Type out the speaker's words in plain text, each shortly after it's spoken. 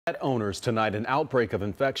Pet owners tonight, an outbreak of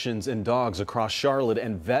infections in dogs across Charlotte,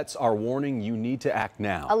 and vets are warning you need to act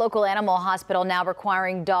now. A local animal hospital now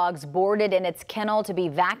requiring dogs boarded in its kennel to be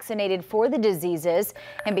vaccinated for the diseases.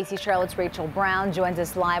 NBC Charlotte's Rachel Brown joins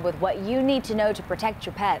us live with what you need to know to protect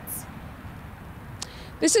your pets.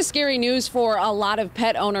 This is scary news for a lot of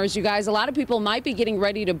pet owners, you guys. A lot of people might be getting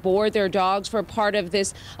ready to board their dogs for part of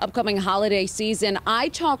this upcoming holiday season. I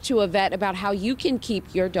talked to a vet about how you can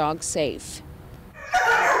keep your dog safe.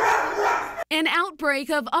 An outbreak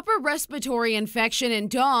of upper respiratory infection in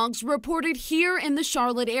dogs reported here in the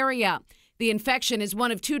Charlotte area. The infection is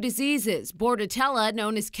one of two diseases, Bordatella,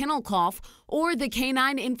 known as Kennel Cough, or the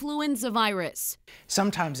Canine Influenza Virus.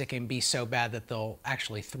 Sometimes it can be so bad that they'll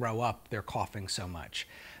actually throw up, they're coughing so much.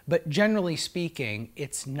 But generally speaking,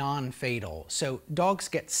 it's non-fatal. So dogs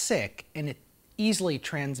get sick and it easily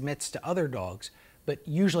transmits to other dogs, but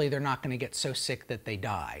usually they're not going to get so sick that they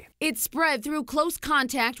die. It's spread through close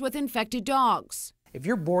contact with infected dogs. If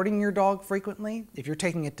you're boarding your dog frequently, if you're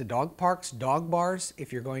taking it to dog parks, dog bars,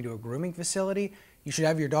 if you're going to a grooming facility, you should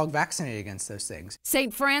have your dog vaccinated against those things.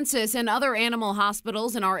 St. Francis and other animal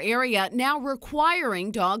hospitals in our area now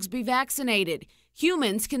requiring dogs be vaccinated.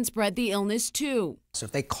 Humans can spread the illness too. So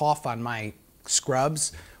if they cough on my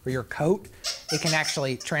scrubs or your coat, it can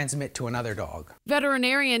actually transmit to another dog.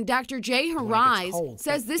 Veterinarian Dr. Jay Harais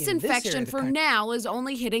says this infection for now is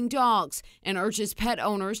only hitting dogs and urges pet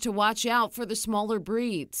owners to watch out for the smaller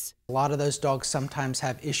breeds. A lot of those dogs sometimes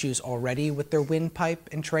have issues already with their windpipe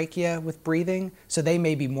and trachea with breathing, so they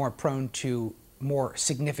may be more prone to more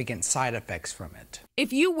significant side effects from it.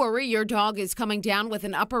 If you worry your dog is coming down with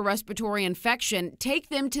an upper respiratory infection, take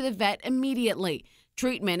them to the vet immediately.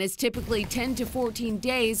 Treatment is typically 10 to 14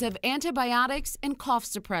 days of antibiotics and cough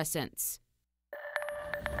suppressants.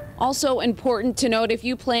 Also important to note, if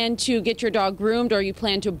you plan to get your dog groomed or you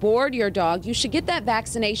plan to board your dog, you should get that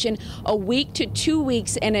vaccination a week to 2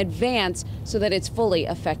 weeks in advance so that it's fully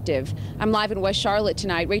effective. I'm live in West Charlotte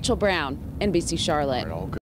tonight. Rachel Brown, NBC Charlotte.